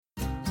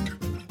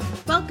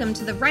Welcome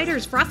to the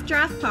Writer's Rough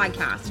Draft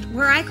Podcast,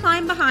 where I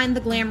climb behind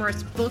the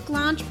glamorous book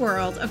launch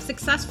world of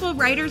successful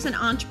writers and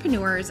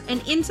entrepreneurs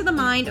and into the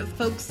mind of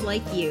folks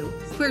like you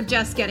who are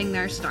just getting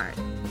their start.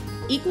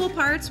 Equal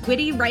parts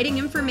witty writing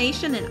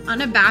information and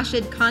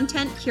unabashed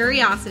content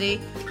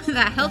curiosity with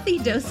a healthy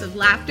dose of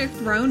laughter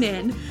thrown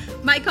in.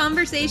 My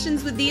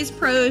conversations with these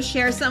pros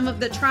share some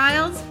of the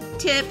trials,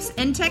 tips,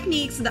 and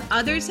techniques that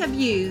others have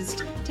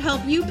used to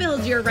help you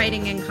build your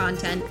writing and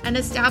content and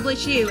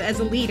establish you as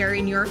a leader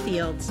in your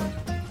fields.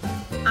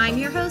 I'm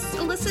your host,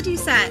 Alyssa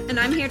Doucette, and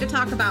I'm here to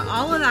talk about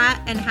all of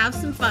that and have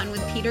some fun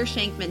with Peter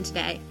Shankman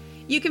today.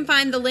 You can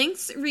find the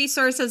links,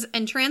 resources,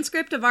 and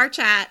transcript of our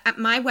chat at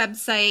my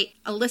website,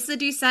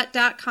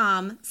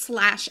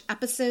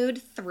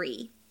 alyssadoucette.com/episode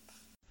 3.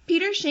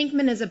 Peter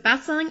Shankman is a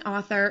best-selling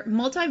author,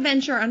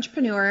 multi-venture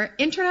entrepreneur,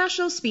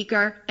 international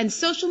speaker, and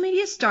social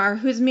media star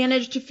who has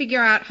managed to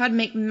figure out how to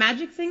make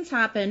magic things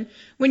happen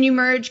when you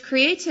merge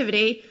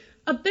creativity,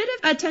 a bit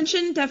of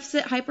attention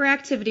deficit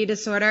hyperactivity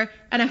disorder,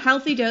 and a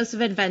healthy dose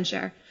of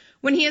adventure.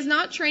 When he is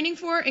not training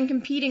for and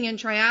competing in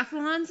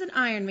triathlons and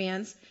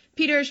Ironmans,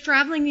 Peter is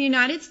traveling the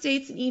United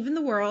States and even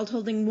the world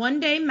holding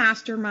one-day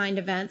mastermind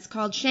events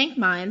called Shank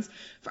Minds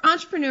for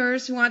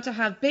entrepreneurs who want to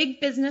have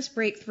big business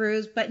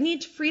breakthroughs but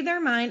need to free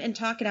their mind and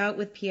talk it out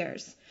with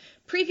peers.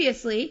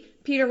 Previously,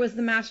 Peter was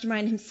the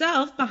mastermind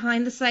himself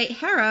behind the site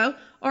Haro,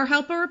 or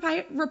Help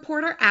a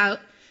Reporter Out,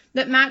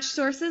 that matched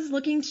sources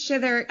looking to share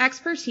their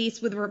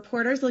expertise with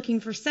reporters looking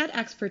for said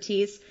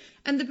expertise,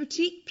 and the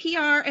boutique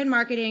PR and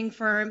marketing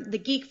firm The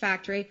Geek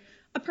Factory,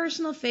 a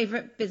personal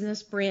favorite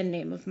business brand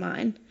name of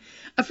mine.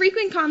 A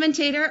frequent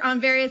commentator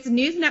on various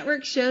news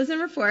network shows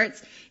and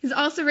reports, he's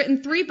also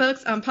written 3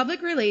 books on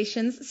public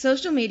relations,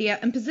 social media,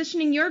 and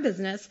positioning your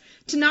business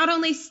to not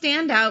only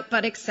stand out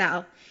but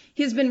excel.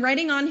 He's been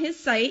writing on his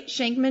site,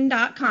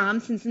 shankman.com,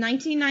 since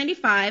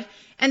 1995,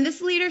 and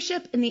this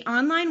leadership in the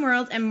online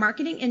world and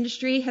marketing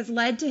industry has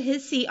led to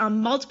his seat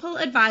on multiple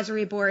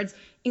advisory boards,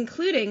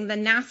 including the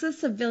NASA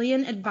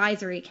Civilian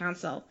Advisory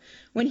Council.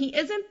 When he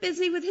isn't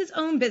busy with his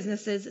own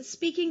businesses,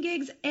 speaking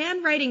gigs,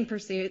 and writing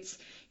pursuits,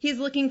 he's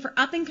looking for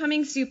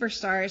up-and-coming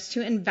superstars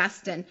to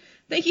invest in.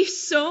 Thank you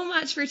so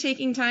much for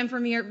taking time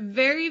from your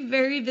very,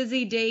 very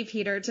busy day,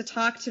 Peter, to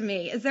talk to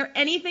me. Is there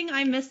anything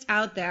I missed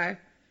out there?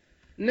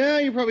 No,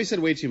 you probably said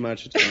way too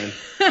much. It's fine.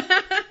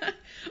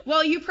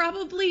 Well, you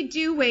probably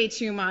do way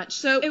too much,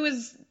 so it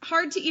was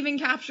hard to even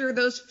capture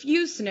those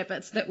few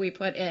snippets that we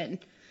put in.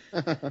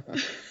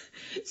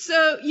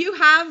 So you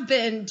have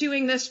been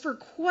doing this for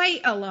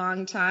quite a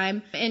long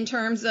time in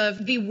terms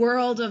of the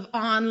world of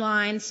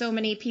online. So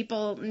many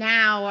people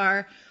now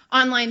are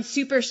online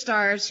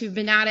superstars who've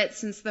been at it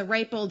since the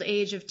ripe old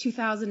age of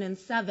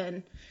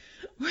 2007.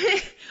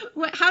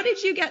 How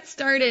did you get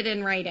started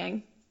in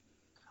writing?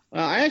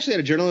 I actually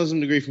had a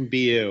journalism degree from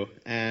BU,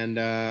 and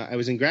I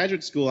was in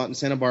graduate school out in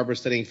Santa Barbara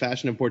studying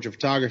fashion and portrait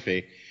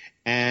photography,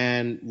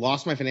 and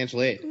lost my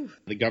financial aid. Ooh.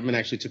 The government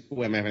actually took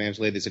away my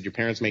financial aid. They said, your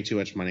parents make too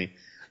much money.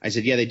 I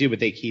said, yeah, they do, but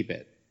they keep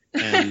it.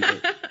 And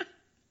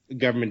the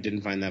government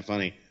didn't find that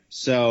funny.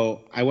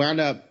 So I wound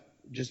up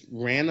just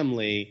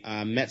randomly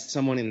met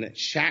someone in the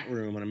chat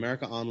room on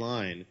America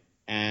Online,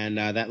 and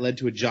that led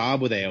to a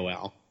job with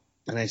AOL.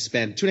 And I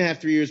spent 2.5,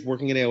 3 years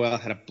working at AOL,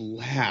 had a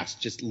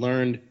blast, just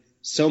learned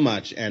so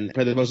much. And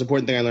the most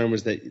important thing I learned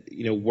was that,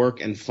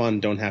 work and fun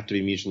don't have to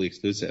be mutually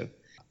exclusive.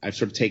 I've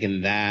sort of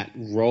taken that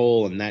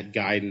role and that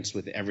guidance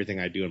with everything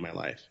I do in my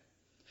life.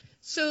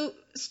 So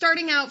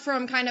starting out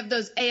from kind of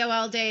those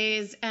AOL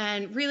days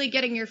and really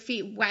getting your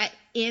feet wet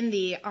in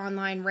the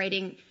online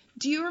writing,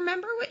 do you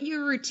remember what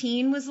your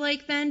routine was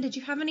like then? Did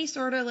you have any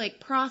sort of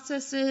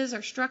processes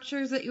or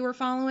structures that you were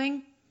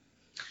following?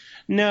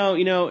 No,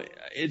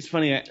 it's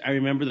funny. I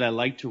remember that I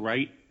liked to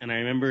write. And I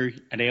remember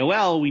at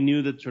AOL, we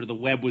knew that sort of the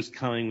web was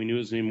coming. We knew it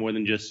was going to be more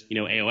than just,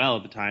 AOL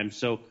at the time.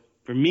 So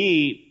for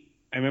me,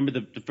 I remember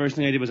the first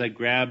thing I did was I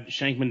grabbed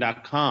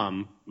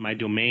shankman.com, my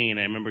domain.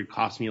 I remember it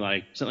cost me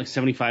something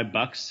like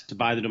 $75 to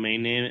buy the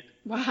domain name.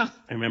 Wow.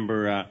 I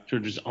remember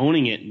sort of just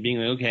owning it and being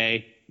like,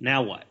 okay,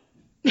 now what?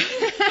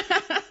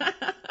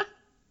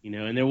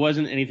 And there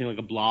wasn't anything like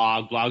a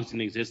blog. Blogs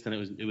didn't exist,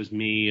 and it was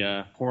me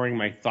pouring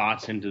my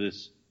thoughts into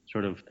this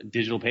sort of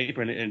digital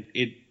paper, and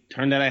it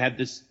turned out I had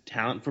this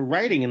talent for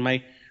writing, and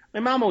my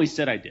mom always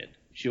said I did.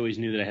 She always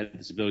knew that I had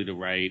this ability to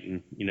write,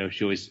 and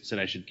she always said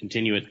I should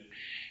continue it.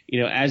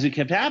 As it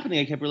kept happening,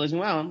 I kept realizing,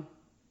 wow,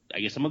 I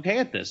guess I'm okay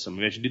at this, so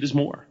maybe I should do this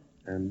more.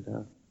 And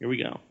here we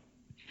go.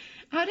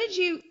 How did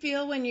you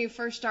feel when you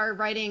first started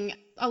writing?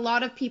 A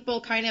lot of people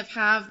kind of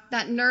have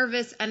that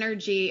nervous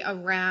energy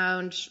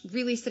around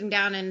really sitting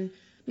down and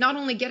not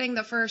only getting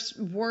the first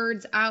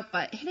words out,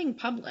 but hitting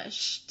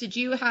publish. Did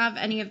you have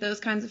any of those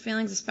kinds of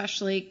feelings,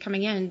 especially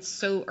coming in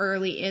so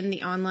early in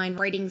the online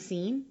writing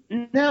scene?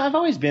 No, I've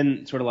always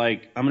been sort of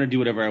like, I'm going to do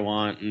whatever I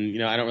want.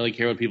 And, I don't really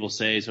care what people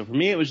say. So for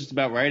me, it was just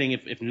about writing.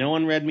 If no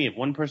one read me, if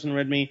one person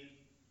read me,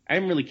 I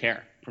didn't really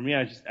care. For me,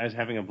 I was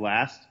having a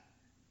blast.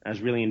 I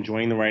was really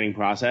enjoying the writing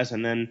process.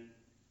 And then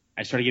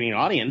I started getting an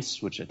audience,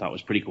 which I thought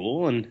was pretty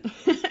cool. And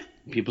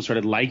people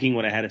started liking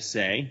what I had to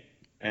say.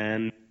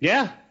 And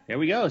yeah, there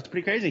we go. It's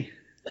pretty crazy.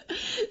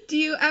 Do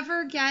you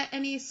ever get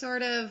any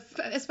sort of,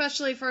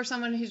 especially for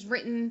someone who's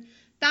written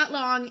that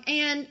long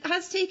and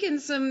has taken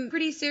some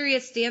pretty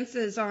serious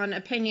stances on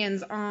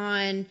opinions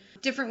on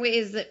different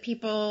ways that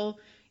people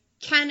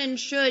can and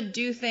should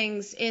do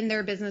things in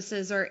their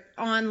businesses or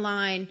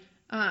online,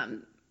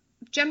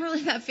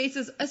 generally that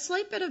faces a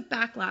slight bit of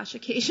backlash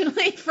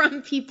occasionally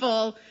from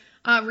people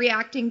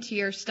reacting to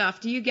your stuff.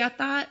 Do you get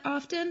that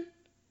often?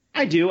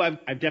 I do.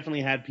 I've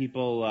definitely had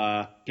people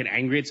get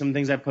angry at some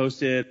things I've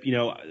posted. You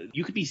know,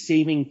 you could be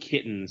saving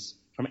kittens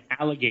from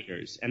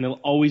alligators, and there'll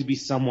always be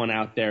someone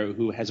out there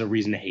who has a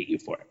reason to hate you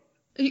for it.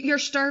 You're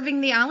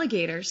starving the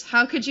alligators.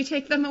 How could you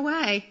take them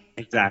away?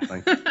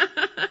 Exactly.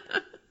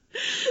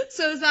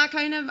 So is that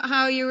kind of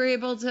how you were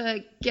able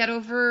to get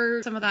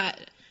over some of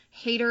that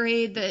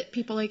haterade that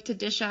people like to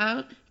dish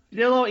out?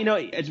 You know,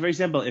 it's very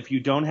simple. If you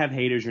don't have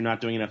haters, you're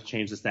not doing enough to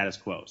change the status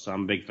quo. So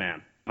I'm a big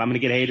fan. If I'm going to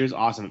get haters,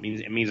 awesome.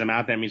 It means I'm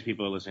out there. It means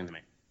people are listening to me.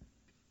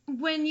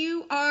 When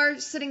you are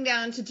sitting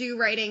down to do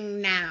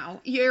writing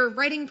now, your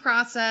writing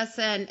process,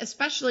 and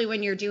especially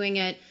when you're doing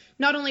it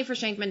not only for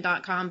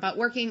Shankman.com, but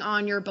working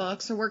on your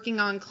books or working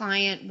on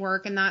client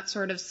work and that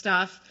sort of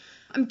stuff,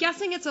 I'm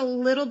guessing it's a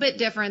little bit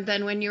different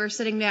than when you were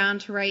sitting down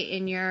to write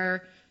in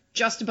your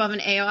Just Above an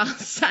AOL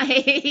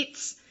site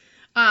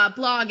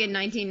blog in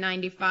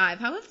 1995.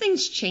 How have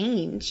things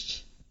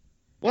changed?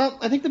 Well,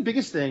 I think the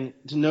biggest thing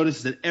to notice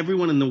is that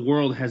everyone in the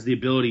world has the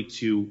ability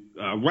to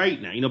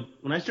write now. You know,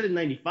 when I started in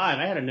 95,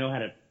 I had to know how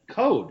to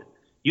code.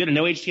 You had to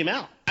know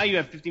HTML. Now you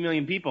have 50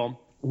 million people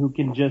who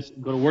can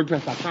just go to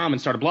WordPress.com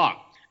and start a blog.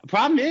 The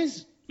problem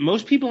is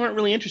most people aren't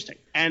really interesting.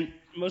 And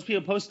most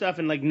people post stuff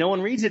and like no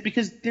one reads it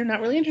because they're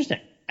not really interesting.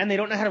 And they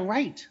don't know how to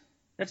write.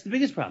 That's the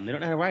biggest problem. They don't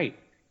know how to write.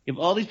 You have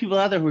all these people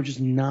out there who are just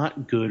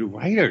not good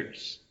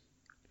writers.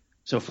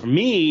 So for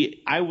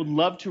me, I would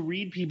love to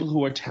read people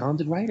who are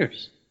talented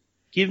writers.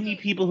 Give me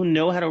people who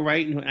know how to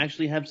write and who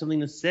actually have something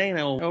to say, and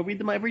I'll read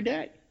them every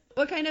day.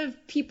 What kind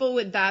of people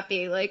would that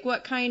be? Like,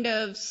 what kind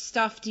of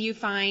stuff do you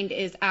find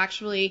is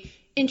actually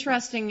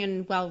interesting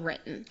and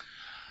well-written?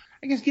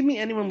 I guess give me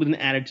anyone with an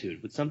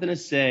attitude, with something to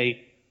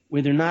say,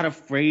 where they're not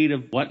afraid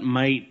of what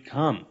might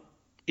come.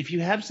 If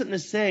you have something to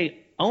say,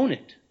 own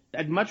it.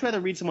 I'd much rather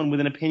read someone with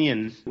an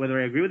opinion,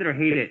 whether I agree with it or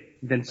hate it,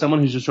 than someone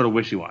who's just sort of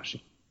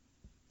wishy-washy.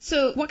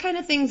 So what kind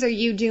of things are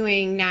you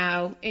doing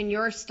now in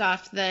your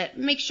stuff that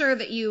make sure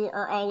that you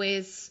are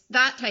always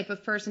that type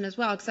of person as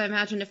well? Because I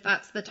imagine if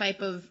that's the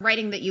type of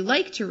writing that you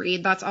like to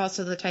read, that's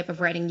also the type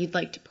of writing you'd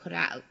like to put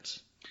out.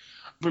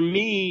 For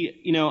me,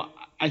 you know,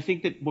 I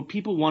think that what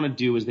people want to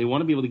do is they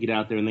want to be able to get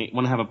out there and they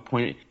want to have a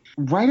point.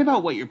 Write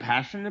about what you're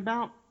passionate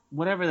about,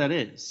 whatever that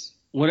is.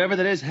 Whatever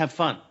that is, have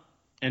fun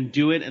and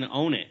do it and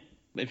own it.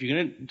 If you're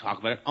going to talk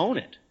about it, own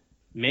it.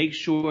 Make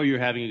sure you're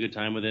having a good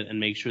time with it and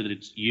make sure that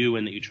it's you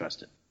and that you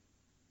trust it.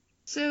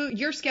 So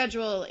your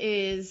schedule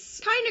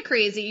is kind of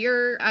crazy.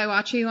 I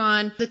watch you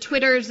on the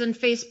Twitters and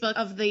Facebook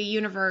of the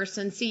universe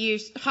and see you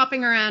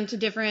hopping around to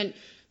different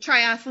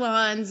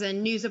triathlons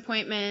and news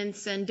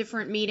appointments and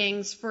different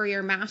meetings for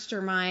your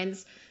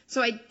masterminds.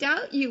 So I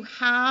doubt you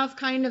have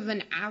kind of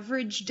an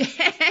average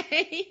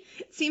day.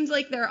 It seems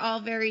like they're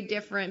all very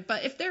different.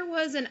 But if there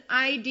was an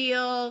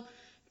ideal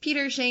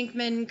Peter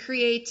Shankman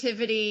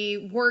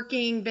creativity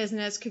working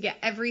business could get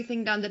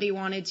everything done that he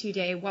wanted to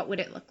day, what would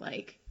it look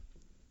like?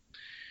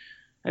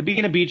 I'd be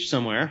on a beach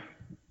somewhere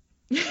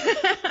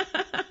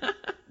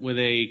with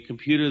a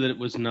computer that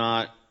was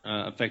not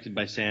affected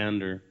by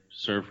sand or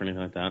surf or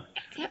anything like that.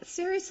 Yeah,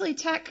 seriously,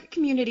 tech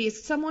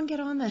communities, someone get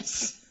on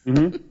this.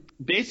 Mm-hmm.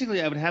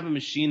 Basically, I would have a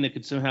machine that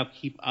could somehow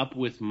keep up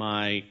with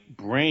my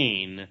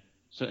brain.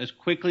 So as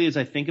quickly as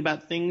I think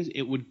about things,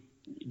 it would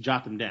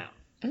jot them down.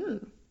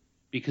 Ooh.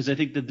 Because I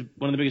think that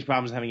one of the biggest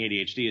problems with having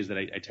ADHD is that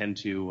I tend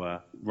to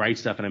write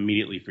stuff and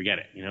immediately forget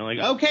it. You know, like,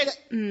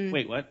 okay,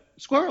 wait, what?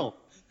 Squirrel.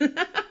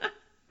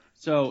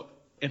 So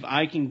if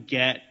I can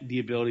get the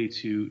ability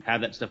to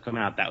have that stuff come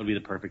out, that would be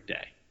the perfect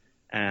day.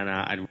 And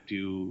I'd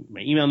do my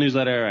email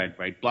newsletter, I'd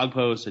write blog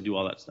posts, I'd do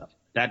all that stuff.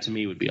 That to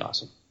me would be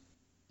awesome.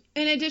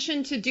 In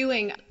addition to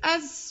doing,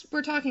 as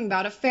we're talking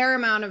about, a fair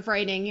amount of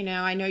writing, you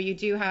know, I know you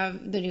do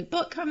have the new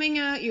book coming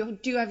out, you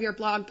do have your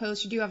blog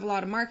posts, you do have a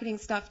lot of marketing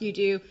stuff you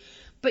do,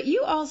 but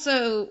you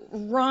also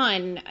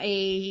run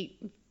a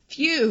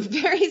few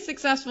very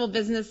successful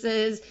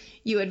businesses,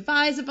 you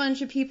advise a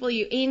bunch of people,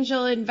 you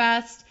angel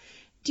invest.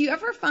 Do you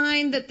ever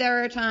find that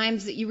there are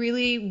times that you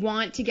really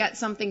want to get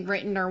something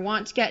written or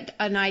want to get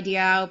an idea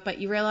out, but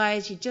you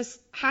realize you just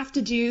have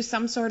to do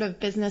some sort of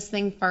business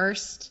thing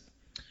first?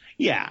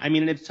 Yeah, I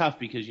mean, it's tough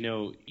because, you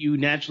know, you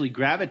naturally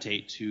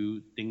gravitate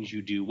to things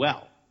you do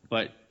well.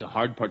 But the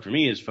hard part for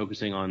me is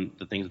focusing on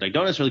the things that I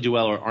don't necessarily do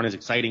well or aren't as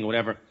exciting or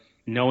whatever,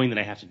 knowing that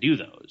I have to do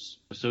those.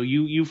 So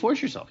you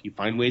force yourself. You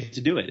find ways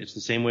to do it. It's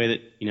the same way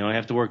that, you know, I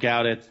have to work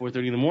out at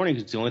 4:30 in the morning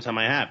because it's the only time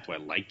I have. Do I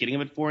like getting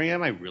up at 4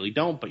 a.m.? I really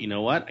don't. But you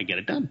know what? I get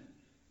it done.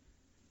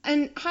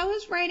 And how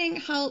has writing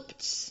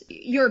helped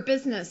your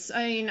business?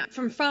 I mean,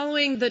 from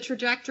following the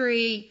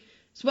trajectory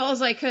as well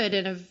as I could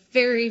in a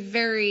very,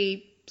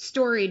 very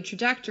storied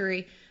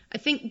trajectory, I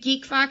think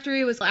Geek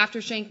Factory was after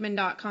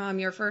Shankman.com,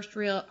 your first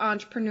real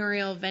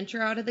entrepreneurial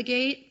venture out of the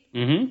gate.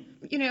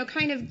 Mm-hmm. You know,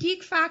 kind of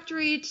Geek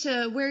Factory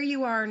to where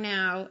you are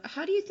now.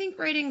 How do you think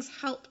writing's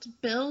helped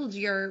build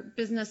your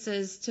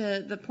businesses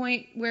to the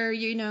point where,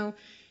 you know,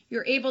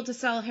 you're able to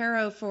sell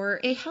Haro for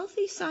a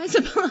healthy,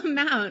 sizable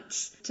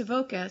amount to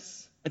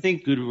Vocus? I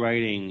think good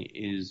writing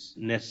is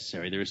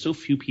necessary. There are so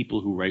few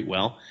people who write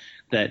well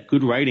that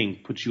good writing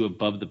puts you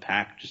above the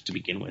pack just to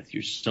begin with.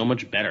 You're so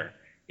much better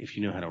if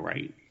you know how to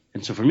write.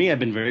 And so for me, I've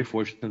been very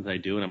fortunate that I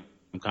do, and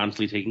I'm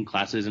constantly taking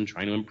classes and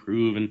trying to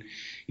improve and,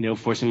 you know,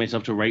 forcing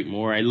myself to write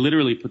more. I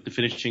literally put the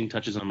finishing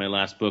touches on my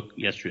last book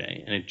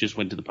yesterday, and it just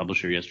went to the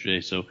publisher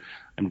yesterday, so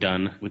I'm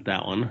done with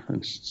that one.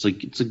 It's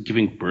like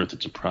giving birth.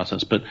 It's a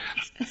process. But,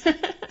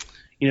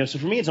 you know, so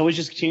for me, it's always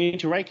just continuing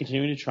to write,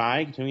 continuing to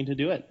try, continuing to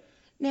do it.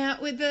 Now,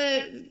 with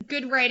the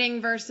good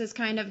writing versus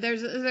kind of,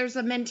 there's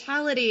a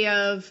mentality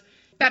of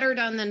better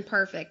done than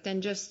perfect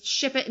and just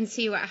ship it and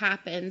see what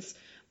happens.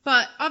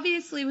 But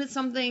obviously with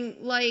something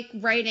like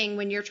writing,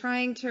 when you're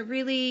trying to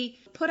really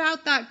put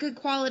out that good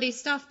quality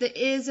stuff that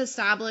is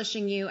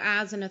establishing you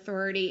as an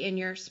authority in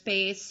your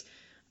space,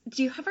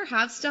 do you ever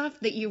have stuff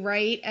that you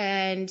write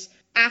and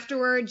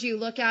afterwards you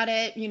look at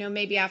it, you know,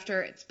 maybe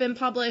after it's been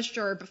published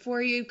or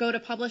before you go to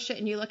publish it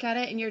and you look at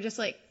it and you're just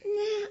like,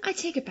 nah, I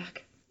take it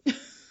back?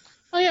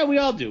 Oh, yeah, we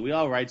all do. We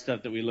all write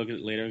stuff that we look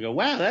at later and go,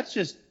 wow, that's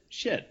just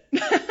shit.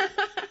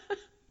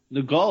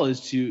 The goal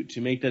is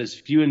to make that as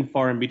few and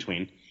far in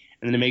between,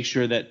 and then to make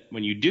sure that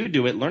when you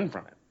do it, learn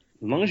from it.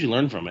 As long as you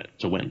learn from it,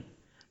 it's a win.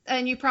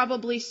 And you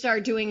probably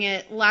start doing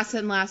it less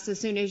and less as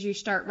soon as you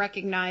start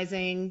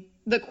recognizing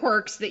the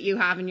quirks that you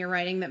have in your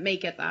writing that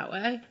make it that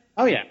way.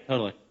 Oh, yeah,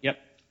 totally. Yep.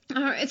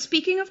 All right.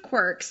 Speaking of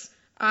quirks,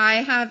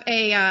 I have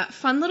a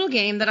fun little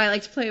game that I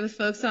like to play with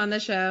folks on the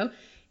show.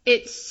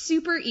 It's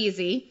super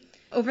easy.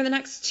 Over the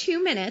next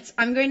 2 minutes,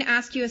 I'm going to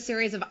ask you a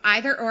series of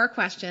either or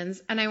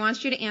questions, and I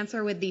want you to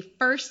answer with the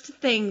first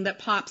thing that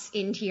pops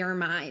into your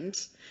mind.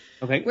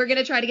 Okay. We're going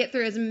to try to get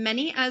through as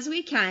many as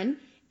we can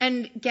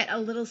and get a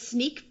little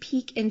sneak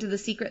peek into the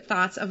secret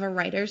thoughts of a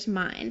writer's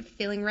mind.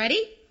 Feeling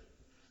ready?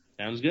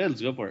 Sounds good.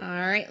 Let's go for it. All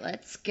right,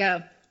 let's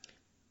go.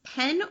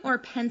 Pen or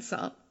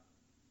pencil?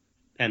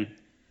 Pen.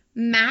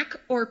 Mac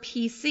or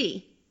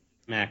PC?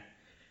 Mac.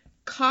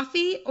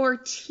 Coffee or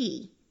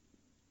tea?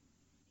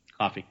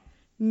 Coffee.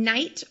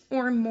 Night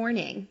or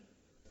morning?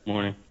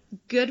 Morning.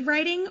 Good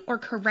writing or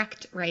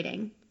correct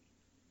writing?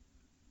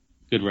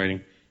 Good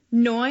writing.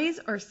 Noise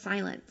or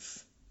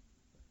silence?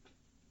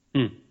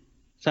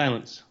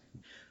 Silence.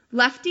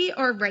 Lefty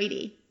or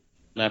righty?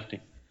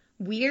 Lefty.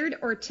 Weird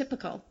or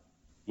typical?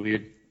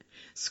 Weird.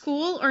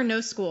 School or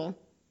no school?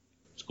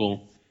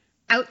 School.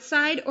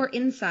 Outside or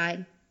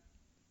inside?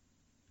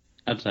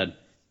 Outside.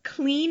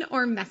 Clean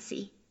or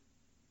messy?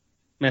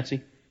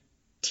 Messy.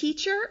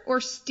 Teacher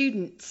or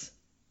student?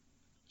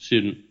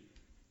 Student.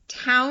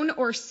 Town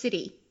or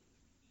city?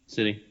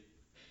 City.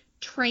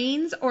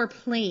 Trains or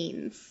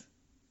planes?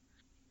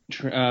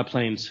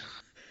 Planes.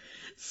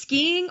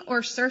 Skiing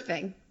or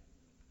surfing?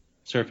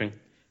 Surfing.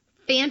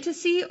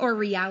 Fantasy or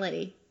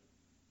reality?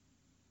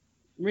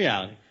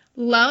 Reality.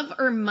 Love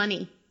or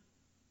money?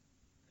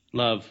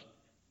 Love.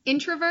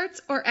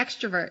 Introverts or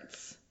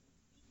extroverts?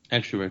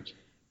 Extroverts.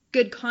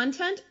 Good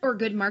content or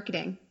good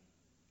marketing?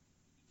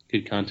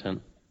 Good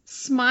content.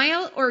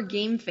 Smile or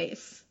game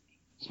face?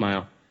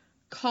 Smile.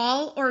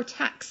 Call or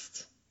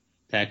text?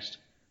 Text.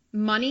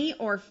 Money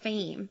or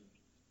fame?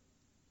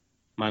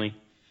 Money.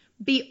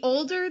 Be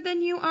older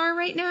than you are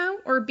right now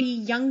or be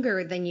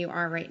younger than you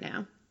are right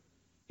now?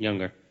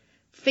 Younger.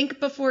 Think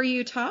before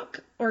you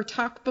talk or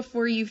talk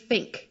before you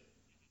think?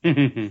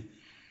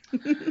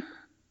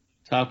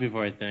 Talk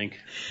before I think.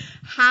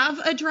 Have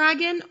a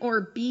dragon or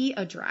be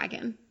a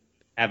dragon?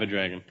 Have a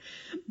dragon.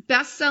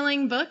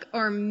 Best-selling book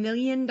or $1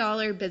 million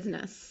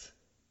business?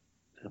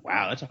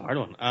 Wow, that's a hard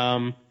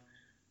one.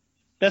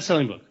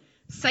 Best-selling book.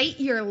 Site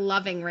you're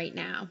loving right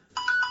now?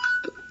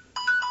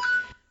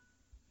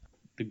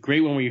 The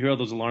great one where you hear all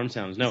those alarm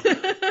sounds. No.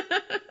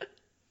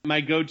 My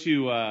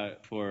go-to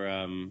for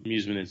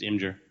amusement is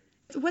Imgur.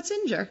 What's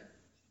Imgur?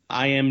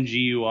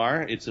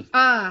 IMGUR. It's a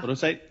photo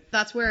site.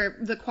 That's where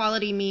the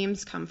quality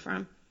memes come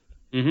from.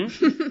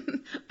 Mm-hmm.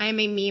 I am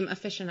a meme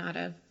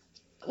aficionado.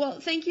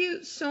 Well, thank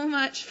you so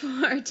much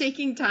for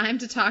taking time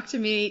to talk to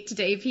me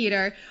today,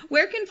 Peter.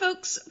 Where can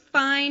folks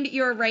find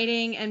your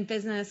writing and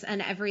business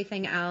and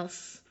everything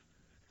else?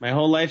 My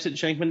whole life's at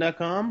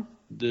Shankman.com.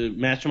 The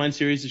Mastermind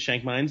series is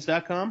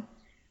Shankminds.com.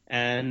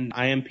 And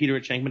I am Peter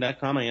at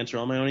Shankman.com. I answer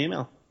all my own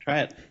email.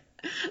 Try it.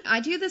 I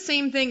do the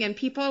same thing, and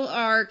people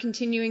are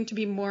continuing to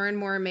be more and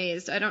more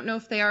amazed. I don't know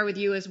if they are with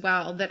you as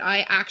well, that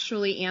I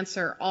actually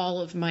answer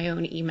all of my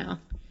own email.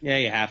 Yeah,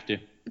 you have to.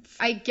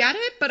 I get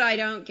it, but I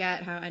don't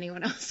get how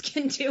anyone else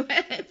can do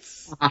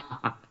it.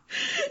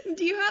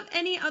 Do you have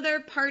any other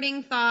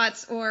parting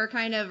thoughts or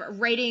kind of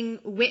writing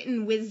wit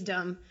and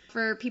wisdom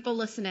for people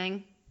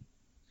listening?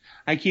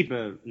 I keep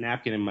a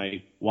napkin in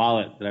my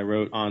wallet that I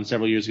wrote on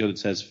several years ago that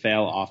says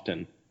fail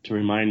often, to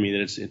remind me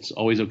that it's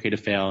always okay to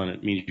fail and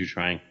it means you're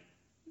trying.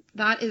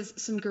 That is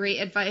some great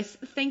advice.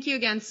 Thank you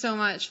again so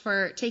much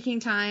for taking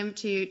time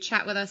to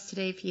chat with us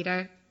today,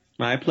 Peter.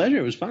 My pleasure.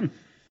 It was fun.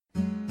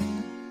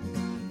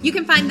 You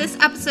can find this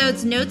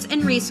episode's notes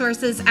and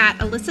resources at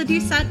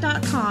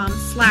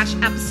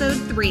alyssadoucette.com/episode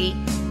 3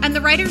 and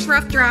the Writer's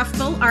Rough Draft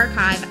full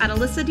archive at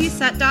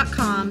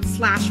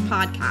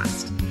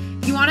alyssadoucette.com/podcast.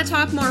 If you want to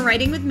talk more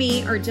writing with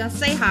me or just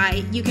say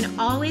hi, you can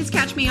always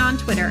catch me on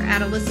Twitter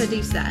at Alyssa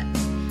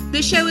Doucette.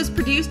 This show is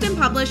produced and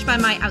published by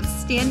my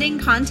outstanding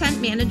content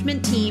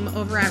management team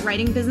over at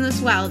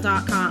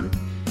writingbusinesswell.com.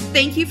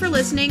 Thank you for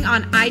listening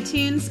on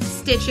iTunes,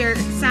 Stitcher,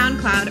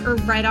 SoundCloud, or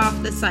right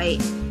off the site.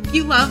 If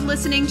you love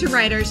listening to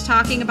writers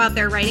talking about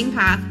their writing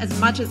path as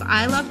much as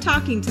I love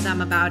talking to them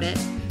about it,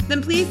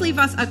 then please leave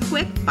us a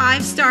quick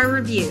 5-star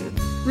review.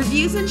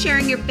 Reviews and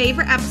sharing your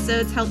favorite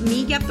episodes help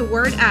me get the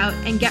word out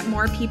and get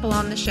more people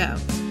on the show.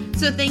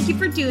 So thank you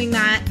for doing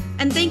that,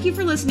 and thank you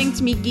for listening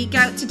to me geek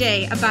out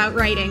today about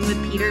writing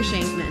with Peter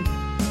Shankman.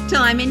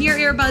 Till I'm in your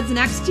earbuds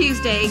next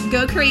Tuesday,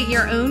 go create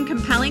your own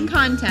compelling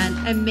content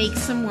and make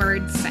some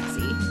words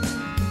sexy.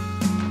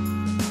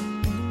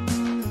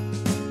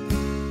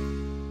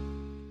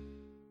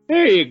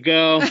 There you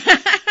go.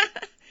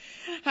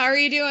 How are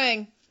you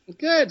doing?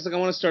 Good. It's like I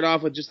want to start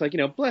off with just like,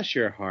 bless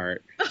your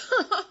heart.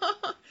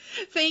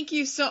 Thank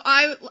you. So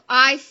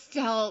I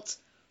felt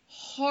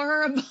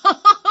horrible.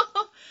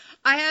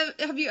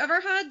 Have you ever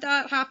had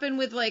that happen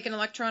with like an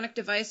electronic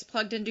device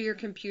plugged into your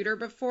computer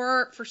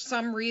before? For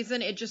some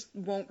reason, it just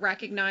won't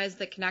recognize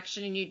the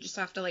connection and you just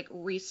have to like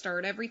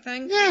restart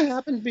everything? Yeah, it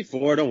happened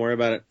before. Don't worry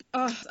about it.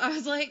 I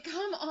was like,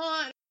 come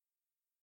on.